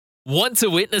Want to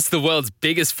witness the world's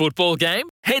biggest football game?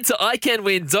 Head to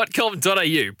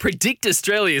iCanWin.com.au, predict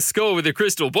Australia's score with a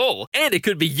crystal ball, and it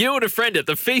could be you and a friend at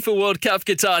the FIFA World Cup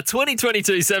Qatar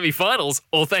 2022 semi-finals,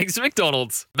 all thanks to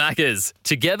McDonald's. Maccas,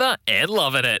 together and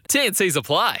loving it. TNCs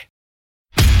apply.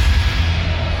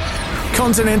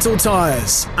 Continental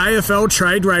Tires, AFL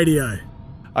Trade Radio.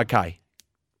 Okay,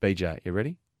 BJ, you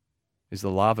ready? Is the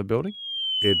lava building?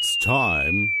 It's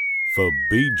time for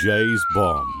BJ's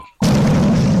Bomb.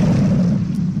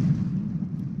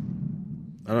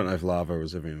 I don't know if lava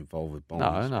was ever involved with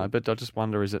bombs. No, but I just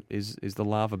wonder, is the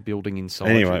lava building inside?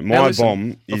 Anyway, you? my Now, listen,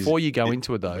 bomb is... Before you go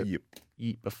into it, though, Yep.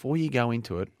 before you go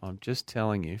into it, I'm just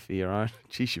telling you for your own...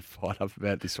 Geez, you're fired up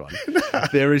about this one.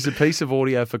 There is a piece of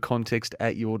audio for context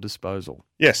at your disposal.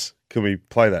 Yes. Can we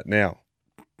play that now?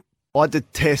 I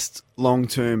detest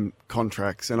long-term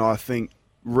contracts, and I think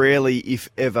rarely, if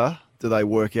ever, do they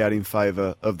work out in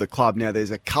favour of the club. Now,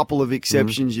 there's a couple of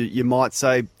exceptions. You might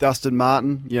say Dustin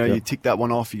Martin, you tick that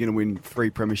one off, you're going to win 3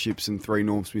 premierships and 3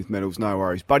 Norm Smith medals, no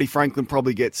worries. Buddy Franklin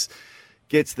probably gets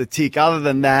the tick. Other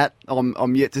than that,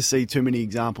 I'm yet to see too many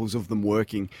examples of them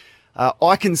working.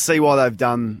 I can see why they've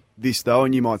done this, though,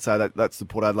 and you might say that's the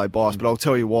Port Adelaide bias, but I'll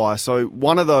tell you why. So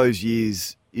one of those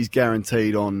years is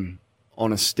guaranteed on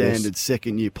a standard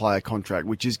second-year player contract,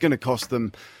 which is going to cost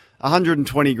them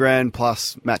 120 grand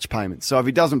plus match payments. So if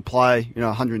he doesn't play,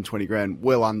 120 grand,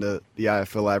 well under the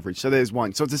AFL average. So there's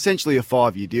one. So it's essentially a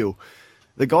 5-year deal.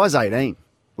 The guy's 18.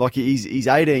 Like he's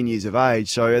 18 years of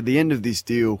age. So at the end of this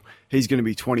deal, he's going to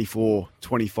be 24,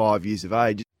 25 years of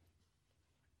age.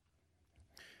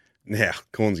 Now,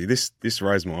 Cornsey, this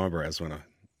raised my eyebrows when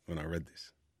I read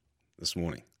this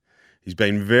morning. He's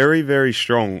been very, very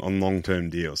strong on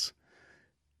long-term deals.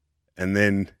 And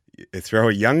then you throw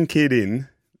a young kid in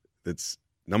that's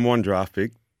number 1 draft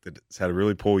pick, that's had a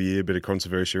really poor year, bit of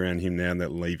controversy around him now and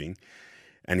that leaving.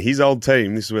 And his old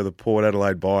team, this is where the Port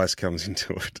Adelaide bias comes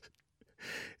into it.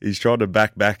 He's tried to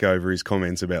back over his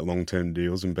comments about long-term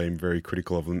deals and been very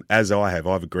critical of them, as I have.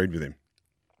 I've agreed with him.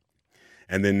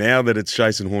 And then now that it's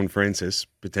Jason Horne-Francis,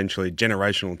 potentially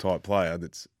generational type player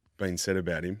that's been said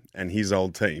about him and his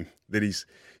old team, that he's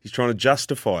trying to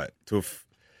justify it to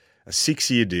a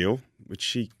 6-year deal, which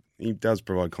he does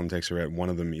provide context around. One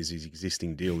of them is his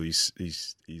existing deal, his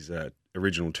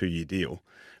original 2-year deal,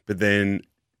 but then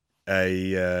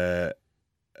a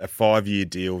 5-year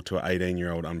deal to an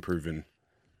 18-year-old unproven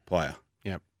player.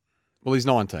 Yep. Well, he's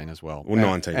 19 as well. Well,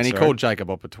 19, And he sorry. called Jacob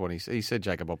Opper 20. He said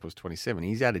Jacob Opper was 27.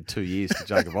 He's added 2 years to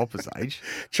Jacob Opper's age.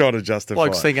 Trying to justify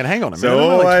Bloke's it. thinking, hang on a minute, So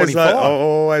I'm only 25. I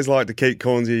always like to keep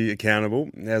Cornsey accountable,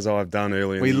 as I've done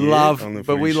earlier in the year on the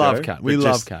footy love show. Kane. But We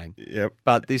love just- Kane. Yep.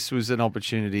 But this was an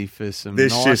opportunity for some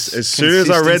This nice just, as soon as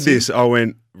I read consistency. this, I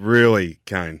went, really,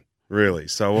 Kane? Really?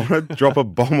 So I want to drop a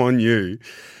bomb on you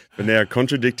for now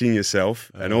contradicting yourself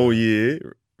and all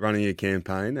year running a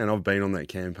campaign, and I've been on that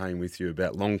campaign with you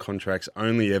about long contracts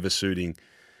only ever suiting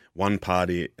one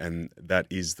party, and that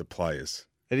is the players.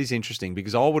 It is interesting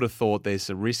because I would have thought there's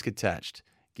a risk attached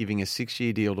giving a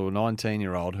 6-year deal to a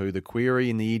 19-year-old who the query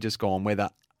in the year just gone,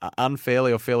 whether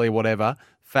unfairly or fairly or whatever,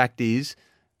 fact is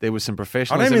there was some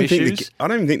professionalism issues. I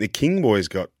don't even think the King boys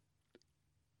got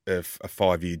a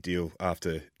 5-year deal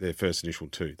after their first initial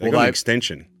 2. They got an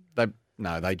extension.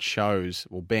 They chose.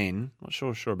 Well, Ben, not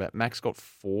sure about. Max got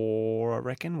 4, I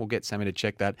reckon. We'll get Sammy to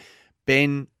check that.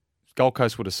 Ben, Gold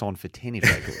Coast would have signed for 10 if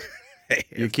they could.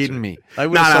 You're kidding me. They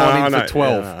would have signed him for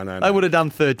 12. Yeah, I know. They would have done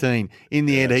 13. In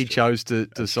the end, he chose to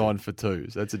sign for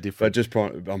 2. So that's a But difference.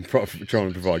 I'm trying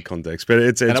to provide context. But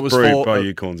it's And it was proved 4 by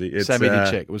you, Cornsey. It's, Sammy did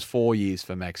check. It was 4 years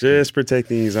for Max. just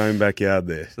protecting his own backyard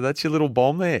there. So that's your little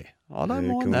bomb there. I don't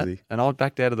Yeah, mind that. Cornsey. And I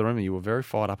backed out of the room and you were very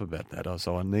fired up about that.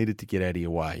 So I needed to get out of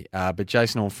your way. But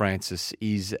Jason Horne-Francis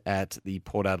is at the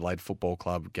Port Adelaide Football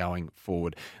Club going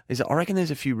forward. I reckon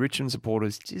there's a few Richmond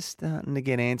supporters just starting to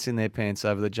get ants in their pants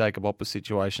over the Jacob Opper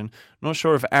situation. Not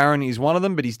sure if Aaron is one of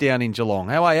them, but he's down in Geelong.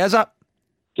 How are you, Azza?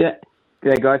 Yeah.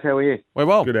 G'day, guys. How are you? We're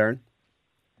well. Good, Aaron.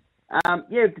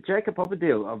 The Jacob Opper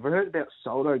deal. I've heard about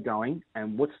Soldo going,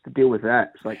 and what's the deal with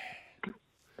that? It's like,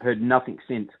 heard nothing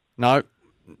since.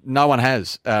 No one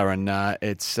has, Aaron.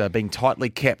 It's being tightly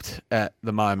kept at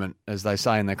the moment, as they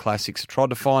say in the classics. I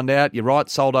tried to find out. You're right,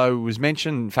 Soldo was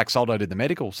mentioned. In fact, Soldo did the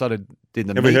medical. So did the Have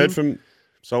meeting. we heard from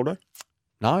Soldo?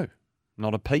 No,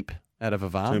 not a peep out of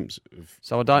In Avan. terms of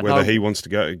So I don't know. whether he wants to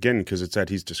go, again, because it's at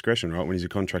his discretion, right? When he's a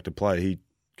contracted player, he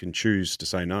can choose to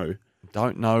say no.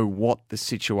 Don't know what the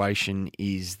situation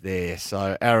is there.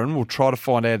 So, Aaron, we'll try to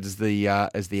find out as the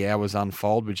hours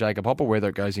unfold with Jacob Hopper, whether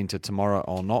it goes into tomorrow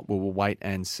or not. We will wait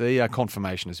and see.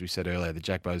 Confirmation, as we said earlier, the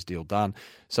Jack Bowes deal done.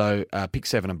 So, pick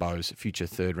 7 and Bowes, future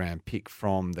third-round pick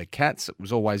from the Cats. It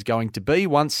was always going to be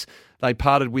once they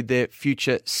parted with their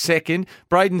future second.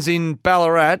 Braden's in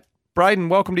Ballarat. Braden,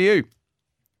 welcome to you.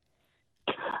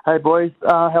 Hey, boys.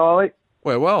 How are we?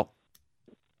 We're well.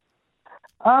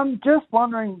 Just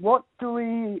wondering,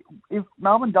 if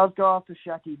Melbourne does go after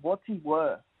Shaki, what's he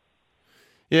worth?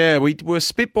 Yeah, we were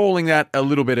spitballing that a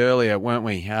little bit earlier, weren't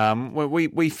we?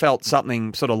 We felt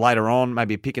something sort of later on,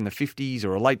 maybe a pick in the 50s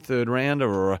or a late third rounder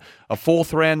or a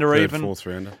fourth rounder even. Fourth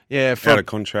rounder. Yeah. Out of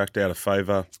contract, out of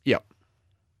favour. Yep.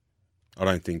 I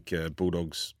don't think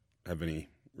Bulldogs have any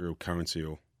real currency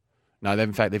or... No,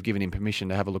 in fact, they've given him permission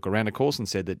to have a look around, of course, and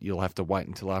said that you'll have to wait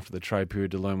until after the trade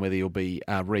period to learn whether he'll be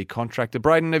recontracted.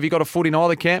 Braden, have you got a foot in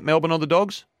either camp, Melbourne or the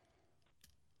Dogs?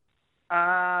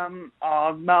 I'm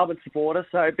a Melbourne supporter,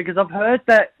 because I've heard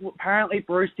that apparently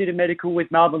Bruce did a medical with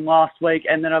Melbourne last week,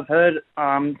 and then I've heard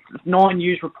 9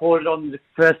 News reported on the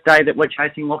first day that we're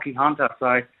chasing Lockie Hunter, so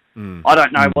I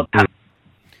don't know what's happening.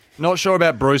 Not sure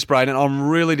about Bruce, Braden. I'm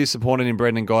really disappointed in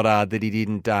Brendan Goddard that he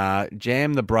didn't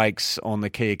jam the brakes on the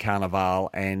Kia Carnival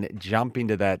and jump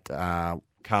into that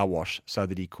car wash so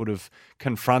that he could have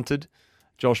confronted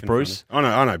Josh Bruce. I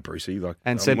know Brucey.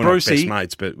 Said, we're Brucey, not best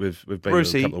mates, but we've been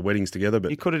Brucey, to a couple of weddings together. But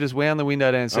you could have just wound the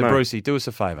window down and said, Brucey, do us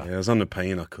a favour. Yeah, I was on the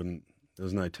P and I couldn't. There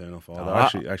was no turn off either.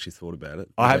 I actually thought about it.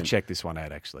 I have checked this one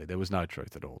out, actually. There was no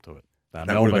truth at all to it. That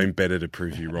would have been better to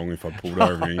prove you wrong if I pulled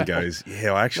over and he goes,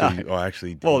 yeah, I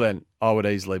actually did. Well, then I would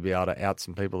easily be able to out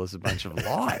some people as a bunch of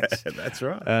liars. That's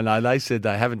right. And they said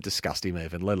they haven't discussed him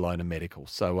even, let alone a medical.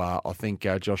 So I think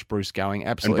Josh Bruce going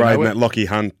absolutely And Braden, nowhere. that Lockie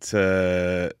Hunt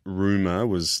rumour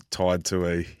was tied to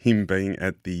him being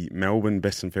at the Melbourne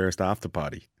Best and Fairest after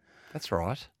party. That's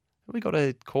right. We got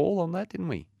a call on that, didn't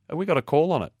we? We got a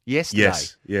call on it yesterday.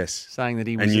 Yes. Saying that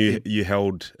he was... And you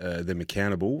held them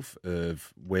accountable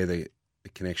of where the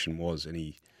connection was, and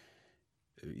he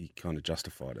kind of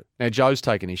justified it. Now, Joe's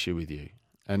taken issue with you.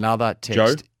 Another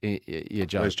text... Joe? Yeah,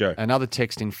 Joe. Where's Joe? Another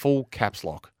text in full caps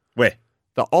lock. Where?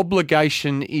 The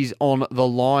obligation is on the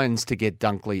Lions to get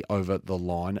Dunkley over the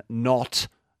line, not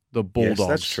the Bulldogs. Yes,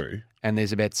 that's true. And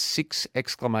there's about 6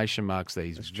 exclamation marks there.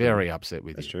 He's very upset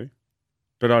with you. That's true.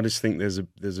 But I just think there's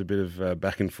a bit of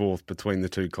back and forth between the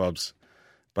two clubs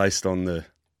based on the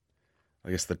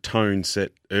tone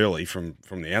set early from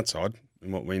the outside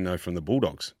and what we know from the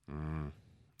Bulldogs.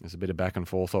 There's a bit of back and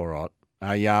forth, all right.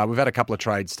 We've had a couple of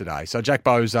trades today. So Jack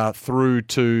Bowes through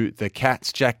to the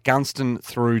Cats, Jack Gunston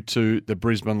through to the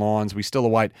Brisbane Lions. We still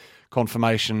await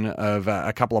confirmation of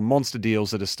a couple of monster deals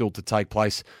that are still to take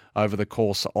place over the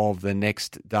course of the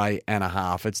next day and a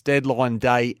half. It's deadline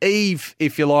day eve,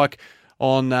 if you like,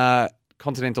 on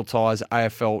Continental Tires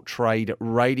AFL Trade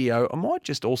Radio. I might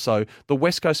just also, the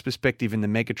West Coast perspective in the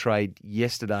mega trade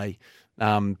yesterday,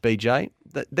 BJ,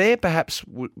 that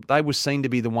they were seen to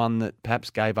be the one that perhaps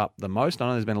gave up the most. I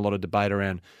know there's been a lot of debate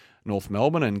around North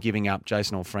Melbourne and giving up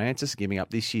Jason Orr-Francis, giving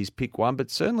up this year's pick 1, but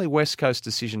certainly West Coast's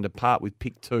decision to part with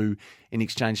pick 2 in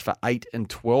exchange for 8 and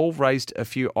 12 raised a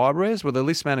few eyebrows, with the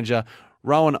list manager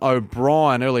Rowan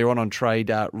O'Brien earlier on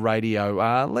Trade Radio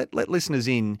let listeners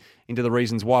into the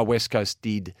reasons why West Coast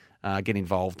did get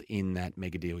involved in that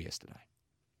mega deal yesterday.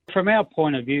 From our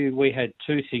point of view, we had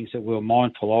 2 things that we were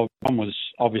mindful of. One was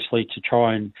obviously to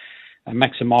try and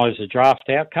maximise the draft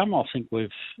outcome. I think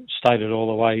we've stated all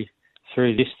the way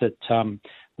through this that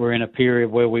we're in a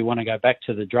period where we want to go back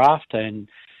to the draft and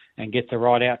get the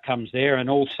right outcomes there,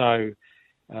 and also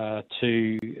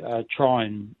to try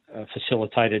and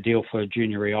facilitate a deal for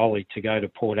Junior Rioli to go to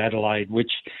Port Adelaide,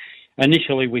 which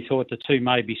initially we thought the 2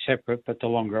 may be separate, but the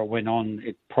longer it went on,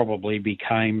 it probably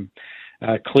became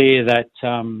clear that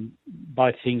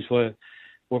both things were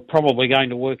probably going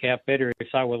to work out better if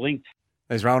they were linked.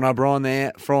 There's Rowan O'Brien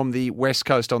there from the West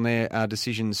Coast on their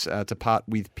decisions to part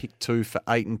with pick 2 for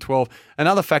 8 and 12.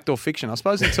 Another fact or fiction, I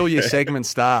suppose, until your segment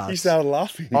starts. You started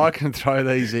laughing. I can throw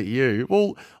these at you.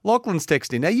 Well, Lachlan's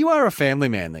texting. Now, you are a family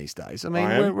man these days. I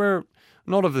mean, we're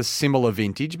not of the similar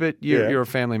vintage, but you're a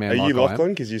family man. Are you Lachlan?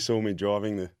 Because you saw me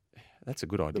driving the... That's a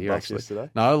good idea, actually. Yesterday.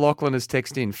 No, Lachlan has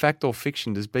texted in. Fact or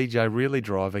fiction, does BJ really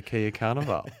drive a Kia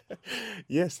Carnival?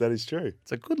 Yes, that is true.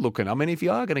 It's a good looking. I mean, if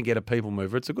you are going to get a people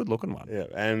mover, it's a good looking one. Yeah,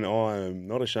 and I'm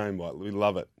not ashamed by it. We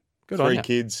love it. Good on 3 you.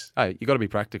 kids. Hey, you got to be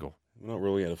practical. We're not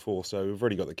ruling out a 4, so we've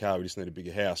already got the car. We just need a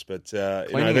bigger house. But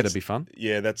cleaning it'd be fun.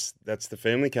 Yeah, that's the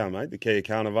family car, mate. The Kia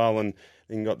Carnival, and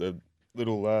then got the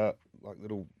little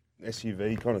little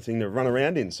SUV kind of thing to run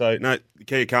around in. So no, the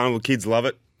Kia Carnival, kids love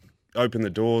it. open the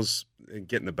doors and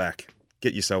get in the back.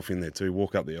 Get yourself in there too.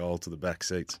 Walk up the aisle to the back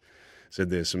seats. Said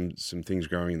there's some things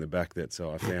growing in the back that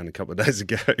I found a couple of days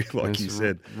ago, like you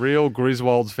said. Real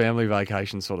Griswold's family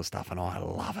vacation sort of stuff, and I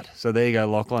love it. So there you go,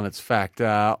 Lachlan. It's fact.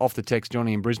 Off the text,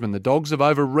 Johnny in Brisbane, the Dogs have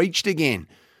overreached again.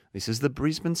 This is the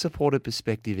Brisbane supporter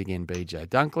perspective again, BJ.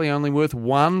 Dunkley only worth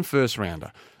one first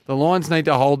rounder. The Lions need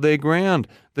to hold their ground.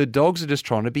 The Dogs are just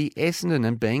trying to be Essendon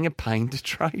and being a pain to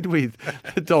trade with.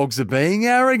 The Dogs are being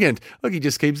arrogant. Look, he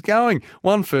just keeps going.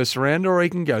 One first rounder or he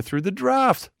can go through the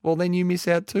draft. Well, then you miss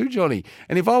out too, Johnny.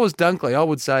 And if I was Dunkley, I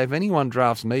would say if anyone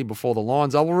drafts me before the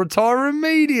Lions, I will retire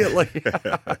immediately.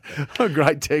 A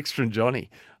great text from Johnny.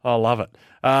 I love it.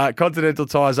 Continental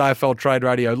Tires AFL Trade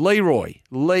Radio. Leroy,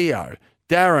 Leo,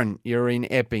 Darren, you're in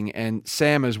Epping, and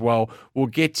Sam as well. We'll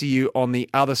get to you on the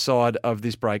other side of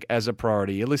this break as a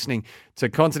priority. You're listening to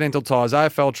Continental Tires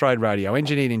AFL Trade Radio,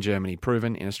 engineered in Germany,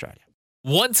 proven in Australia.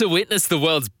 Want to witness the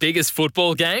world's biggest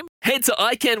football game? Head to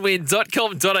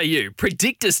iCanWin.com.au,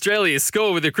 predict Australia's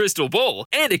score with a crystal ball,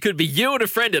 and it could be you and a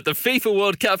friend at the FIFA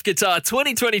World Cup Qatar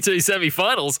 2022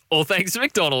 semi-finals, all thanks to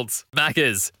McDonald's.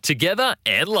 Maccas, together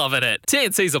and loving it.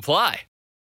 TNCs apply.